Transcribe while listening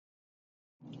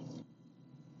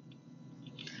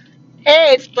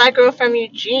Hey, it's Black Girl from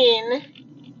Eugene.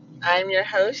 I'm your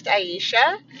host,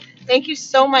 Aisha. Thank you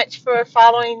so much for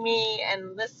following me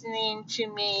and listening to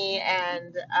me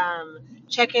and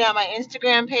checking out my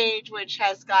Instagram page, which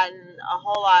has gotten a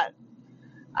whole lot.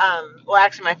 Well,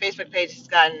 actually, my Facebook page has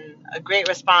gotten a great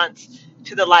response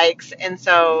to the likes, and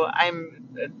so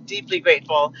I'm deeply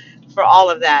grateful for all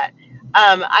of that.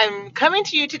 I'm coming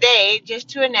to you today just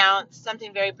to announce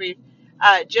something very brief.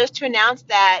 Just to announce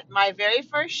that my very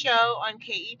first show on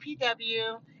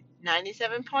KEPW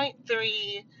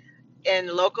 97.3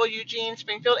 in local Eugene,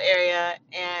 Springfield area,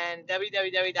 and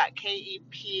www.kepw.org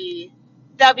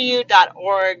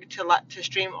to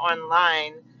stream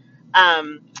online.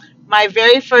 Um, my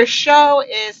very first show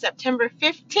is September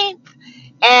 15th,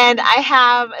 and I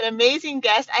have an amazing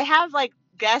guest. I have like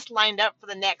guests lined up for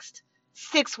the next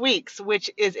 6 weeks, which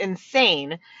is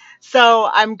insane. So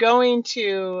I'm going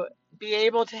to be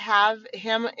able to have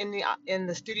him in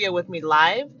the studio with me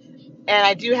live, and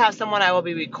I do have someone I will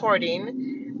be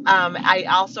recording. I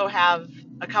also have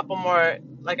a couple more,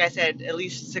 like I said, at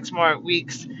least 6 more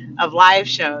weeks of live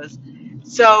shows.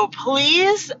 So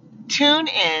please tune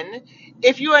in.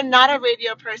 If you are not a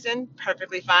radio person,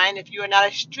 perfectly fine. If you are not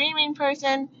a streaming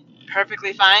person,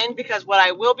 perfectly fine, because what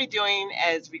I will be doing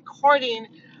is recording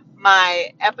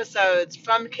my episodes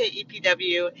from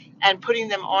KEPW and putting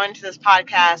them onto this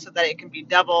podcast so that it can be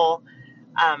double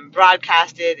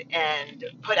broadcasted and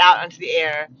put out onto the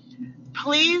air.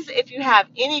 Please, if you have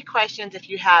any questions, if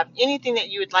you have anything that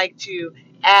you would like to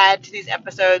add to these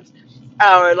episodes,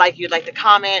 or like you'd like to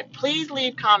comment, please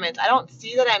leave comments. I don't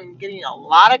see that I'm getting a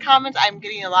lot of comments. I'm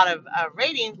getting a lot of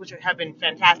ratings, which have been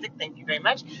fantastic. Thank you very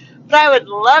much. But I would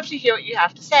love to hear what you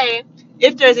have to say,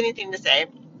 if there's anything to say.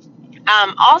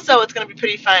 Also, it's going to be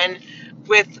pretty fun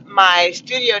with my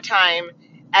studio time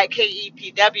at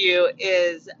KEPW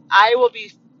is I will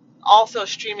be also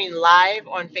streaming live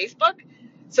on Facebook.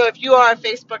 So if you are a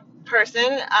Facebook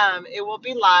person, it will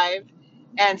be live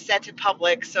and set to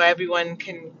public so everyone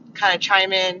can kind of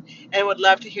chime in, and would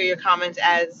love to hear your comments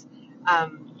as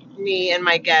me and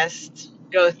my guests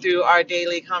go through our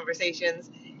daily conversations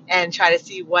and try to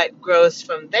see what grows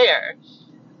from there.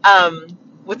 Um,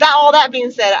 with that, all that being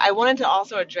said, I wanted to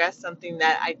also address something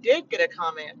that I did get a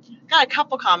comment, got a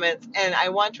couple comments, and I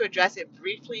want to address it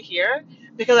briefly here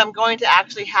because I'm going to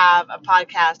actually have a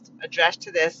podcast addressed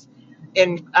to this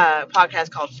in a podcast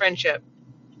called Friendship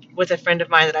with a friend of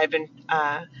mine that I've been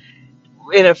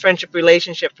in a friendship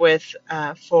relationship with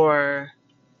for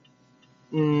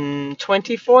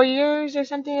 24 years or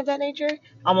something of that nature,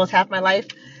 almost half my life.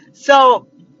 So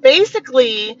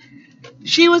basically,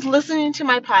 she was listening to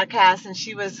my podcast and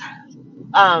she was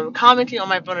commenting on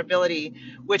my vulnerability,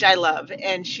 which I love.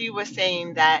 And she was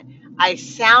saying that I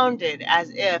sounded as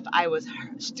if I was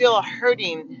still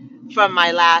hurting from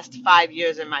my last 5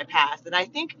 years in my past. And I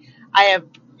think I have,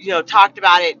 talked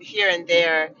about it here and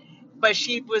there, but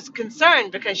she was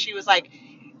concerned because she was like,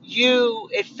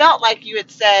 it felt like you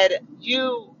had said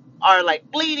you are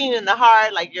like bleeding in the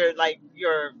heart, like your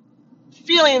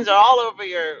feelings are all over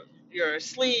your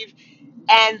sleeve,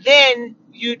 and then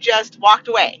you just walked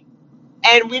away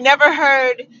and we never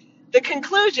heard the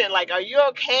conclusion. Like, are you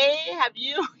okay? Have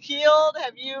you healed?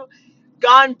 Have you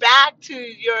gone back to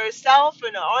yourself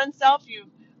and own self?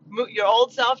 Your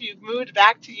old self, you've moved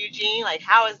back to Eugene. Like,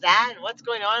 how is that, and what's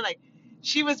going on? Like,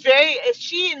 she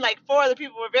and like four other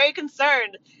people were very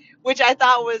concerned, which I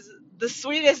thought was the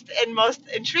sweetest and most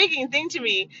intriguing thing to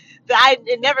me.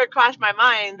 It never crossed my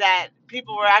mind that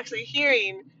people were actually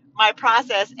hearing my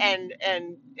process and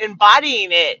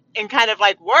embodying it and kind of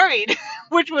like worried,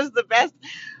 which was the best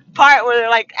part, where they're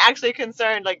like actually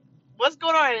concerned, like, what's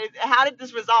going on? How did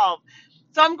this resolve?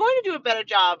 So I'm going to do a better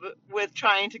job with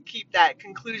trying to keep that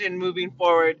conclusion moving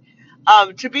forward.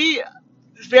 To be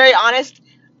very honest,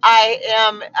 I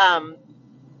am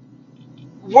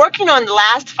working on the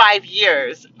last 5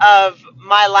 years of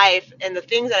my life and the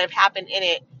things that have happened in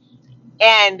it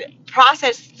and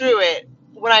processed through it.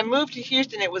 When I moved to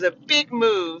Houston, it was a big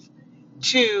move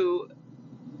to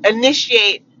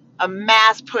initiate a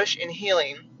mass push in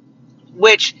healing,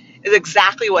 which is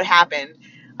exactly what happened.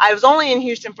 I was only in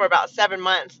Houston for about 7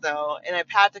 months, though, and I've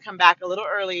had to come back a little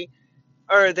earlier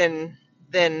than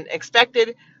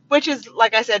expected, which is,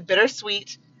 like I said,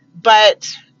 bittersweet.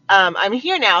 But I'm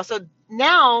here now. So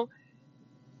now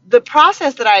the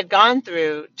process that I had gone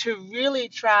through to really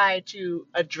try to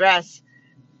address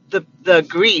the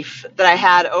grief that I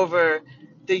had over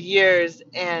the years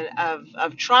and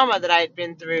of trauma that I had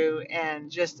been through,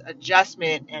 and just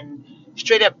adjustment and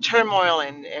straight up turmoil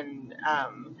and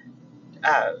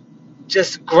uh,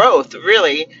 just growth,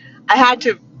 really. I had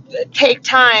to take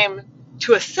time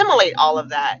to assimilate all of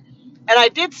that. And I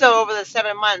did so over the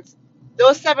 7 months.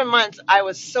 Those 7 months, I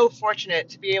was so fortunate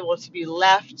to be able to be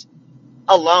left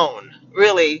alone,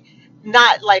 really.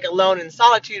 Not like alone in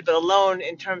solitude, but alone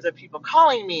in terms of people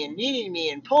calling me and needing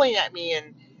me and pulling at me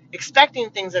and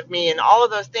expecting things of me and all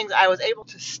of those things. I was able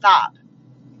to stop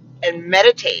and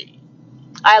meditate.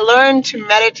 I learned to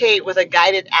meditate with a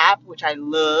guided app, which I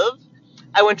love.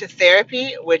 I went to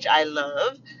therapy, which I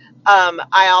love.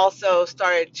 I also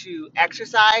started to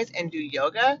exercise and do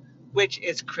yoga, which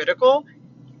is critical.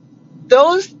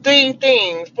 Those three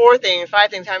things, four things,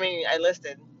 five things, how many I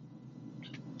listed,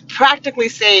 practically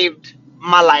saved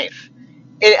my life.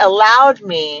 It allowed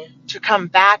me to come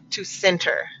back to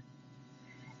center,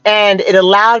 and it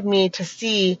allowed me to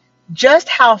see just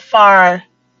how far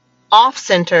off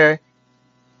center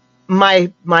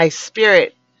my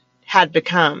spirit had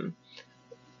become,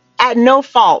 at no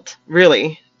fault,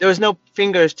 really. There was no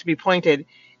fingers to be pointed.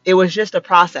 It was just a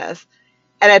process.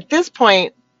 And at this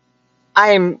point,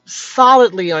 I am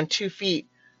solidly on 2 feet,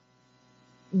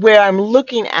 where I'm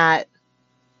looking at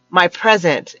my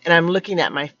present and I'm looking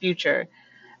at my future.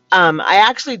 I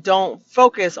actually don't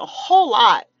focus a whole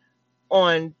lot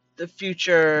on the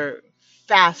future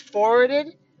fast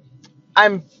forwarded.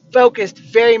 I'm focused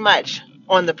very much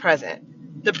on the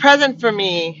present. The present for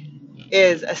me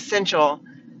is essential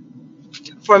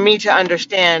for me to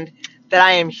understand that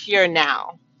I am here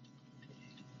now.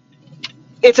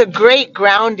 It's a great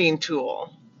grounding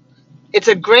tool. It's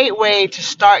a great way to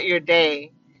start your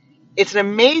day. It's an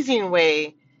amazing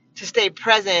way to stay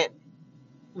present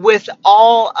with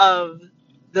all of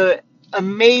the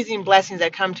amazing blessings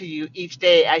that come to you each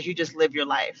day as you just live your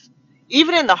life.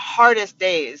 Even in the hardest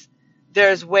days,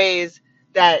 there's ways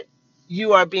that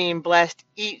you are being blessed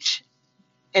each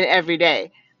and every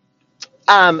day.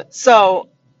 So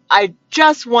I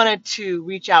just wanted to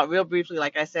reach out real briefly,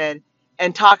 like I said,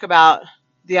 and talk about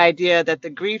the idea that the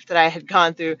grief that I had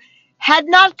gone through had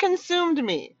not consumed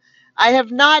me. I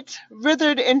have not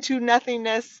withered into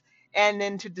nothingness and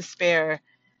into despair.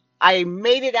 I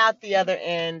made it out the other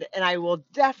end, and I will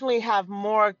definitely have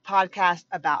more podcasts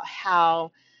about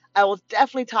how. I will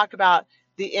definitely talk about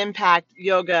the impact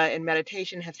yoga and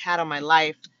meditation has had on my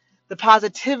life, the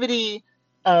positivity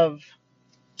of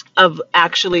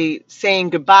actually saying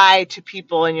goodbye to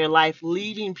people in your life,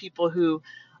 leaving people who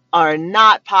are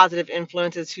not positive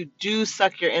influences, who do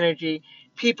suck your energy,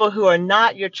 people who are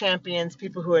not your champions,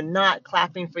 people who are not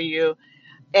clapping for you,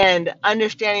 and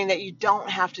understanding that you don't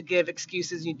have to give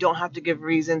excuses, you don't have to give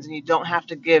reasons, and you don't have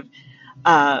to give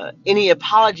any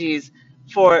apologies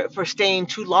for staying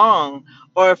too long,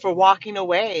 or for walking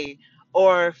away,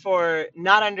 or for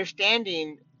not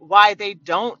understanding why they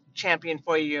don't champion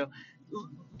for you.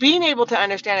 Being able to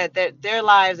understand that their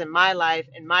lives and my life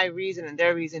and my reason and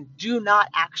their reason do not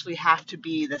actually have to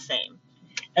be the same,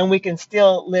 and we can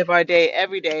still live our day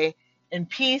every day in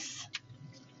peace,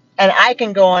 and I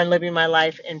can go on living my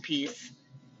life in peace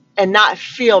and not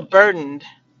feel burdened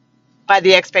by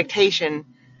the expectation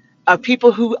of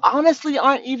people who honestly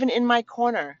aren't even in my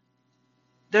corner.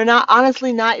 They're not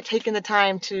honestly not taking the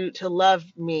time to love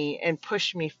me and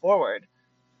push me forward.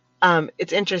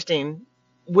 It's interesting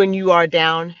when you are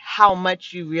down how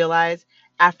much you realize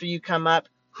after you come up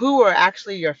who are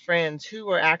actually your friends, who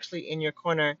are actually in your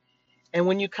corner. And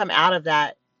when you come out of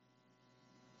that,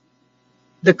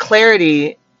 the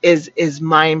clarity is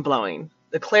mind blowing.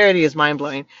 The clarity is mind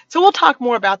blowing. So we'll talk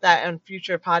more about that on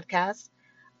future podcasts.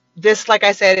 This, like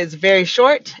I said, is very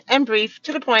short and brief,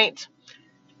 to the point.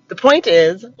 The point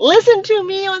is, listen to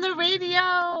me on the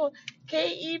radio.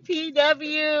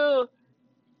 KEPW.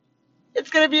 It's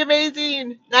going to be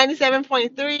amazing.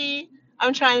 97.3.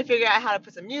 I'm trying to figure out how to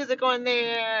put some music on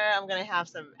there. I'm going to have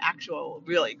some actual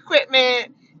real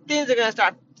equipment. Things are going to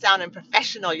start sounding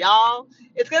professional, y'all.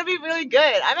 It's going to be really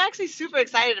good. I'm actually super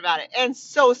excited about it and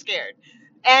so scared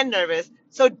and nervous.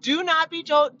 So do not be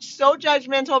so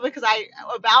judgmental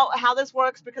about how this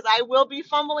works, because I will be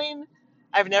fumbling.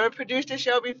 I've never produced a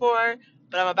show before,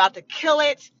 but I'm about to kill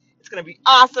it. It's going to be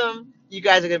awesome. You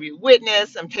guys are going to be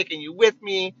witness. I'm taking you with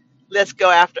me. Let's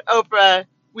go after Oprah.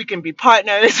 We can be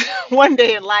partners one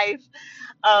day in life.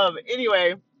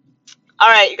 Anyway, all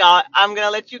right, y'all, I'm going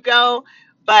to let you go.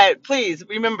 But please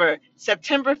remember,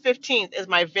 September 15th is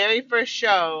my very first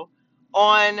show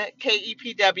on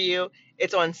KEPW.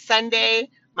 It's on Sunday.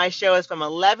 My show is from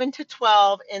 11 to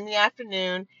 12 in the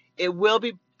afternoon. It will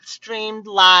be streamed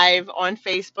live on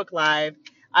Facebook Live.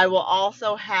 I will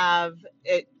also have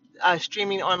it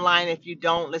streaming online. If you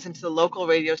don't listen to the local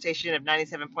radio station of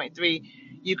 97.3,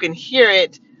 you can hear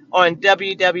it on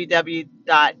www.kepw.org.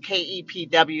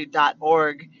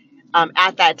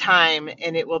 at that time,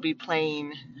 and it will be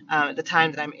playing at the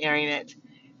time that I'm airing it.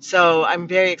 So I'm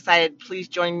very excited. Please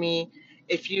join me.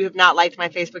 If you have not liked my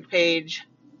Facebook page,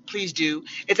 please do.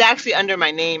 It's actually under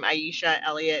my name, Aisha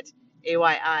Elliott,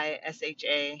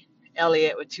 Ayisha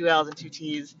Elliott with two L's and two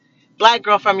T's. Black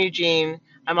girl from Eugene.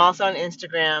 I'm also on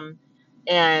Instagram.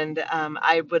 And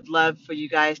I would love for you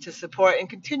guys to support and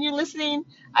continue listening.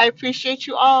 I appreciate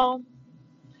you all.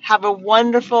 Have a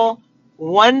wonderful,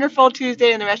 wonderful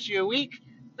Tuesday and the rest of your week.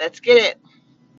 Let's get it.